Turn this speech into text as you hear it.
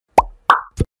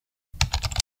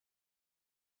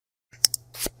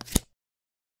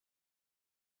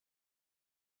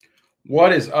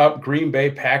What is up, Green Bay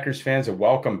Packers fans, and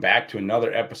welcome back to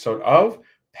another episode of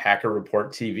Packer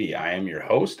Report TV. I am your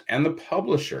host and the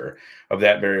publisher of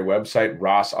that very website,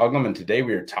 Ross Uglem, and today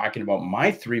we are talking about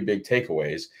my three big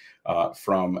takeaways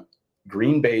from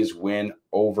Green Bay's win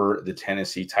over the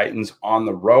Tennessee Titans on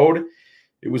the road.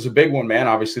 It was a big one, man.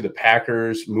 Obviously, the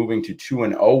Packers moving to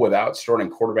 2-0 without starting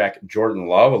quarterback Jordan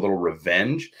Love, a little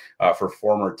revenge for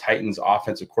former Titans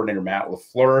offensive coordinator Matt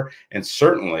LaFleur, and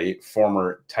certainly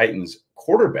former Titans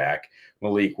quarterback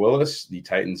Malik Willis. The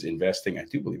Titans investing, I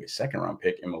do believe, a second-round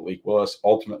pick in Malik Willis,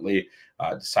 ultimately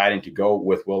deciding to go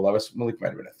with Will Levis. Malik might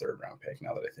have been a third-round pick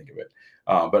now that I think of it.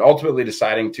 But ultimately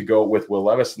deciding to go with Will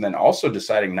Levis, and then also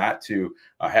deciding not to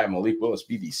have Malik Willis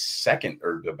be the second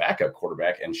or the backup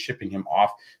quarterback and shipping him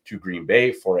off to Green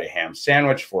Bay for a ham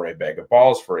sandwich, for a bag of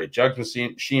balls, for a jug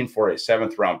machine, for a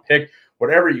seventh-round pick,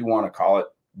 whatever you want to call it.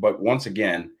 But once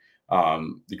again,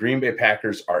 the Green Bay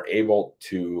Packers are able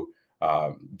to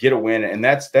get a win, and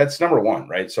that's number one,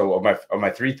 right? So of my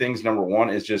three things, number one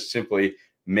is just simply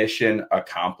mission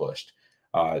accomplished.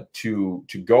 To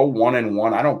go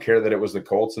 1-1. I don't care that it was the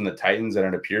Colts and the Titans, and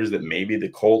it appears that maybe the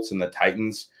Colts and the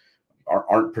Titans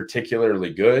aren't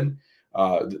particularly good.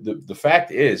 The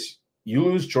fact is, you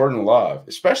lose Jordan Love,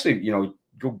 especially,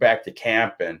 go back to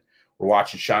camp and we're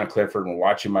watching Sean Clifford and we're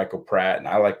watching Michael Pratt, and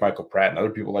I like Michael Pratt and other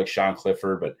people like Sean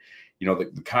Clifford, but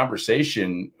the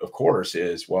conversation, of course,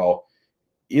 is, well,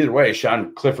 either way,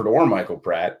 Sean Clifford or Michael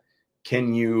Pratt,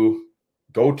 can you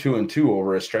go 2-2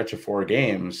 over a stretch of 4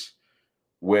 games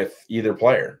with either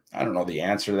player? I don't know the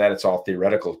answer to that. It's all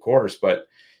theoretical, of course, but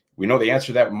we know the answer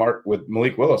to that, Mark, with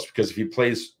Malik Willis, because if he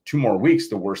plays 2 more weeks,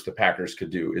 the worst the Packers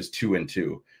could do is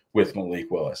 2-2 with Malik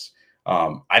Willis.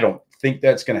 I don't think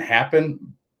that's going to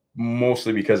happen,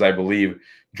 mostly because I believe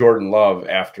Jordan Love,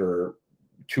 after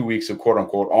 2 weeks of quote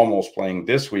unquote almost playing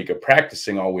this week of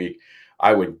practicing all week,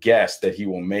 I would guess that he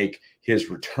will make his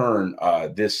return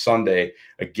this Sunday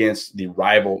against the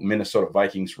rival Minnesota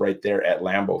Vikings right there at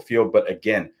Lambeau Field. But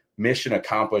again, mission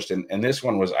accomplished. And this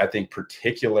one was, I think,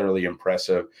 particularly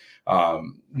impressive.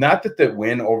 Not that the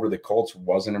win over the Colts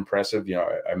wasn't impressive.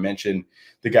 I mentioned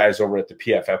the guys over at the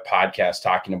PFF podcast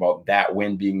talking about that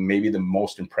win being maybe the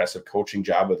most impressive coaching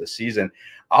job of the season.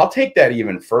 I'll take that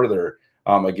even further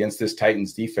against this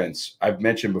Titans defense. I've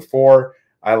mentioned before,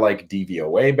 I like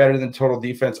DVOA better than total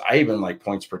defense. I even like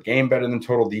points per game better than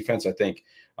total defense. I think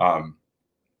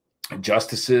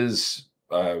Justice's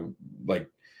like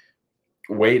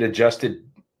weight adjusted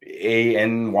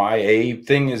ANYA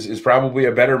thing is probably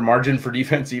a better margin for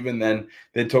defense even than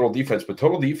total defense. But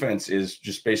total defense is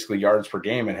just basically yards per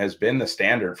game and has been the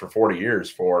standard for 40 years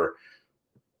for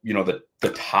the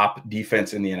top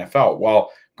defense in the NFL.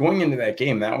 Well, going into that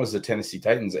game, that was the Tennessee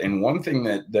Titans. And one thing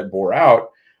that bore out,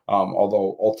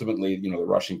 although ultimately, the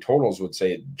rushing totals would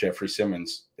say Jeffrey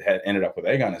Simmons had ended up with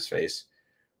egg on his face.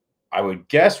 I would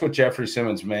guess what Jeffrey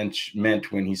Simmons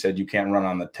meant when he said you can't run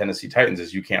on the Tennessee Titans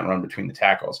is you can't run between the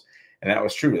tackles. And that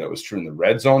was true. That was true in the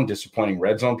red zone, disappointing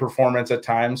red zone performance at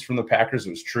times from the Packers.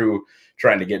 It was true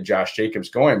trying to get Josh Jacobs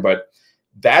going. But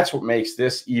that's what makes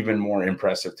this even more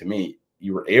impressive to me.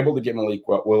 You were able to get Malik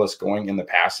Willis going in the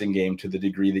passing game to the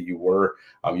degree that you were.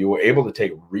 You were able to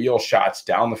take real shots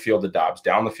down the field to Dobbs,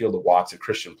 down the field to Watson.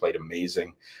 Christian played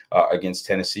amazing against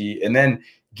Tennessee. And then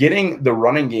getting the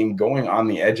running game going on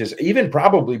the edges, even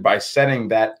probably by setting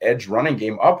that edge running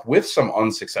game up with some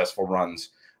unsuccessful runs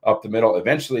up the middle.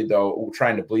 Eventually, though,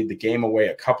 trying to bleed the game away,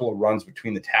 a couple of runs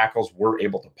between the tackles were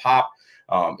able to pop.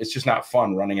 It's just not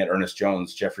fun running at Ernest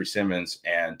Jones, Jeffrey Simmons,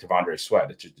 and T'Vondre Sweat.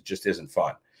 It just isn't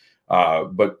fun.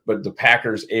 But the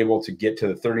Packers able to get to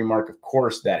the 30 mark, of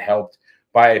course, that helped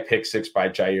by a pick six by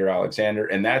Jair Alexander.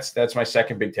 And that's my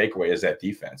second big takeaway is that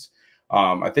defense.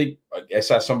 I think I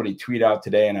saw somebody tweet out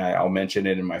today, and I'll mention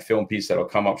it in my film piece that'll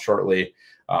come up shortly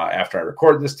after I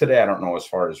record this today. I don't know as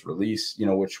far as release,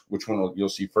 which one you'll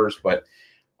see first, but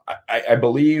I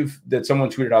believe that someone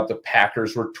tweeted out the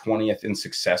Packers were 20th in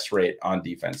success rate on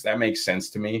defense. That makes sense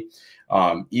to me.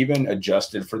 Even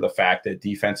adjusted for the fact that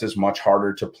defense is much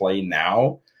harder to play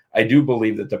now, I do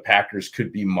believe that the Packers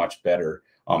could be much better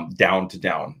down to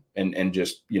down and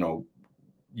just,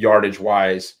 yardage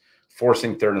wise,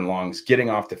 forcing third and longs, getting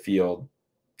off the field,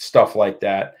 stuff like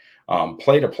that.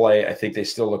 Play to play, I think they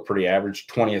still look pretty average.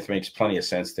 20th makes plenty of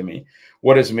sense to me.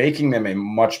 What is making them a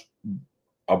much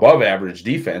above average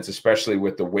defense, especially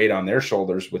with the weight on their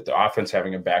shoulders, with the offense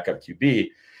having a backup QB,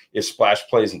 is splash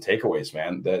plays and takeaways,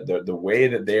 man. The way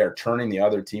that they are turning the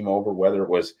other team over, whether it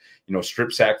was,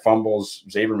 strip sack fumbles,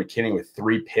 Xavier McKinney with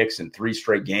 3 picks in 3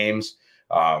 straight games,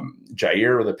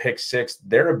 Jair with a pick 6,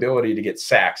 their ability to get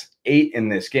sacks, 8 in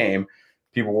this game,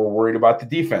 People were worried about the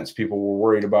defense. People were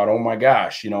worried about, oh my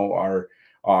gosh, are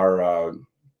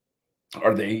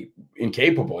are they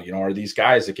incapable? Are these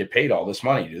guys that get paid all this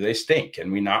money? Do they stink? Can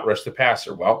we not rush the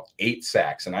passer? Well, 8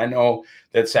 sacks. And I know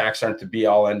that sacks aren't the be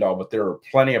all end all, but there are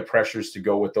plenty of pressures to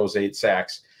go with those 8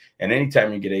 sacks. And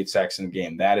anytime you get 8 sacks in a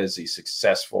game, that is a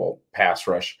successful pass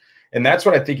rush. And that's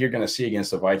what I think you're going to see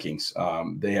against the Vikings.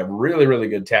 They have really, really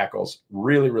good tackles,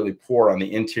 really, really poor on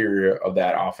the interior of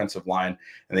that offensive line.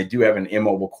 And they do have an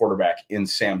immobile quarterback in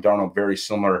Sam Darnold, very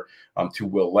similar to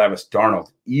Will Levis.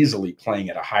 Darnold easily playing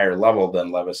at a higher level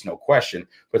than Levis, no question.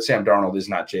 But Sam Darnold is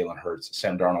not Jalen Hurts.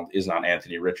 Sam Darnold is not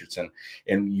Anthony Richardson.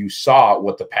 And you saw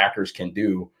what the Packers can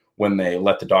do when they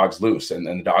let the dogs loose. And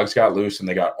the dogs got loose and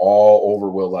they got all over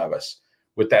Will Levis.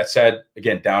 With that said,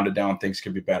 again, down to down, things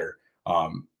could be better.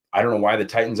 I don't know why the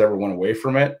Titans ever went away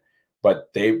from it, but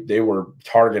they were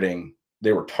targeting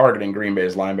Green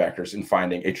Bay's linebackers and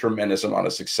finding a tremendous amount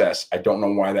of success. I don't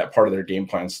know why that part of their game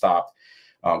plan stopped.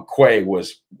 Quay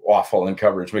was awful in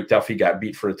coverage. McDuffie got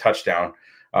beat for a touchdown.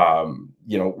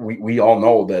 We all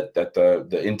know that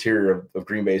the interior of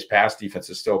Green Bay's pass defense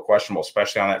is still questionable,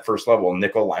 especially on that first level,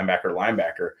 nickel,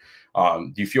 linebacker.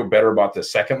 Do you feel better about the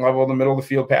second level of the middle of the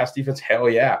field pass defense? Hell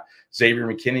yeah. Xavier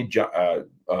McKinney,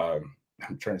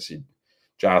 I'm trying to see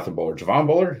Jonathan Buller. Javon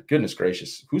Buller? Goodness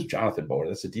gracious. Who's Jonathan Buller?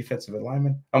 That's a defensive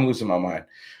lineman? I'm losing my mind.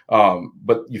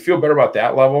 But you feel better about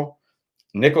that level.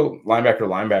 Nickel,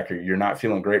 linebacker, you're not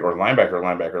feeling great. Or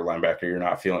linebacker, you're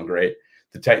not feeling great.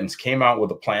 The Titans came out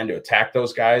with a plan to attack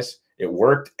those guys. It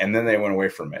worked, and then they went away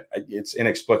from it. It's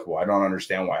inexplicable. I don't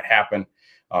understand why it happened.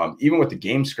 Even with the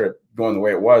game script going the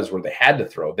way it was, where they had to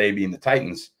throw, they being the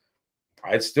Titans,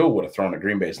 I still would have thrown at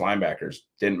Green Bay's linebackers.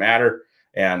 Didn't matter.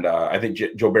 And I think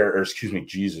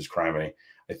Jesus criminy.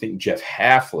 I think Jeff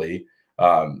Hafley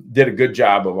did a good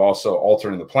job of also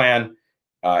altering the plan,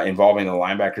 involving the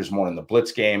linebackers more in the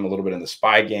blitz game, a little bit in the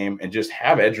spy game, and just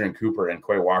have Edgerrin Cooper and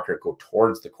Quay Walker go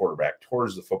towards the quarterback,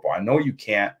 towards the football. I know you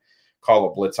can't call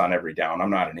a blitz on every down. I'm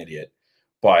not an idiot,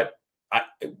 but I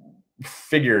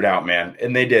figure it out, man.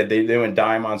 And they did. They went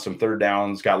dime on some third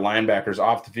downs, got linebackers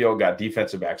off the field, got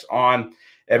defensive backs on.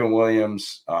 Evan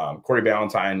Williams, Corey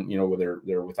Ballantyne,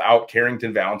 they're without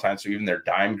Carrington Valentine, so even their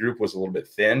dime group was a little bit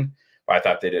thin, but I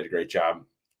thought they did a great job.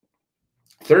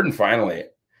 Third and finally,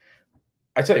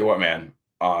 I tell you what, man,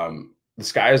 the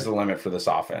sky is the limit for this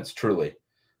offense, truly.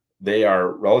 They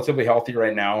are relatively healthy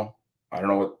right now. I don't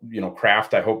know what,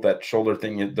 Kraft, I hope that shoulder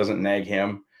thing doesn't nag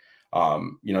him.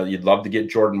 You'd love to get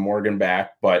Jordan Morgan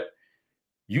back, but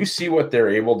you see what they're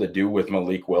able to do with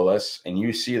Malik Willis, and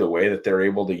you see the way that they're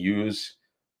able to use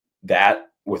that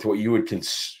with what you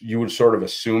would sort of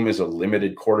assume is a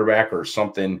limited quarterback or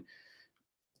something,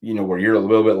 where you're a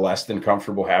little bit less than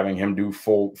comfortable having him do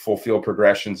full field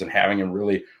progressions and having him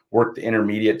really work the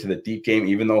intermediate to the deep game,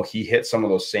 even though he hit some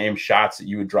of those same shots that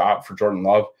you would drop for Jordan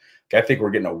Love. I think we're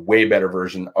getting a way better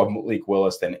version of Malik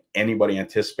Willis than anybody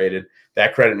anticipated.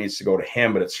 That credit needs to go to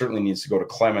him, but it certainly needs to go to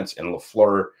Clements and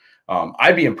LaFleur.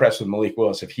 I'd be impressed with Malik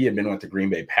Willis if he had been with the Green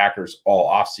Bay Packers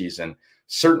all offseason.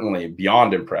 Certainly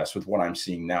beyond impressed with what I'm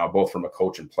seeing now, both from a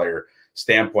coach and player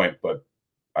standpoint. But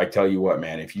I tell you what,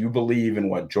 man, if you believe in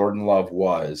what Jordan Love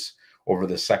was over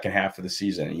the second half of the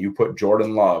season, and you put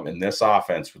Jordan Love in this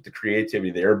offense with the creativity,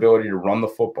 their ability to run the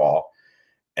football,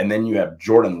 and then you have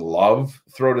Jordan Love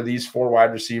throw to these 4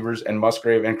 wide receivers and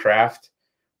Musgrave and Kraft,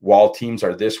 while teams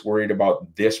are this worried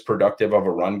about this productive of a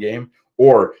run game,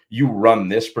 or you run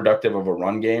this productive of a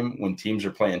run game when teams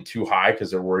are playing too high because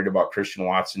they're worried about Christian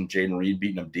Watson, Jaden Reed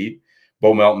beating them deep,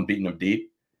 Bo Melton beating them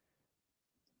deep.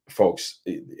 Folks,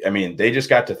 I mean, they just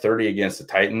got to 30 against the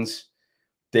Titans.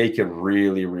 They could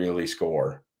really, really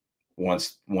score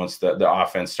once the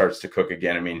offense starts to cook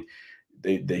again. I mean,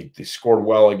 they scored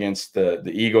well against the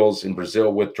Eagles in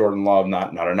Brazil with Jordan Love.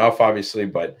 Not enough, obviously,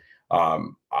 but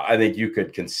I think you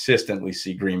could consistently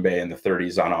see Green Bay in the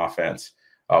 30s on offense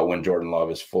when Jordan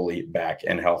Love is fully back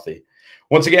and healthy.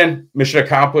 Once again, mission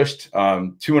accomplished.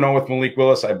 2-0 with Malik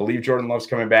Willis. I believe Jordan Love's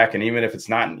coming back, and even if it's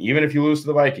not, even if you lose to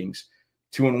the Vikings,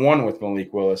 2-1 with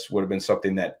Malik Willis would have been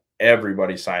something that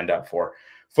everybody signed up for.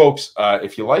 Folks,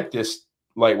 if you like this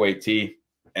lightweight tee,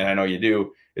 and I know you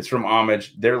do, it's from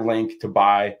Homage. Their link to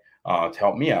buy to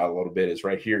help me out a little bit is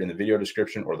right here in the video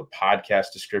description or the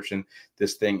podcast description.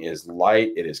 This thing is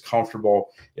light. It is comfortable.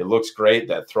 It looks great.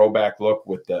 That throwback look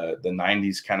with the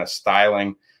 90s kind of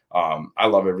styling. I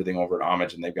love everything over at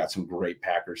Homage, and they've got some great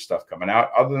Packers stuff coming out.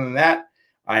 Other than that,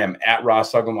 I am at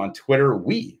Ross Uglem on Twitter.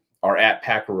 We are at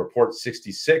Packer Report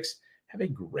 66. Have a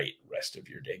great rest of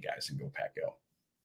your day, guys, and go Pack Go.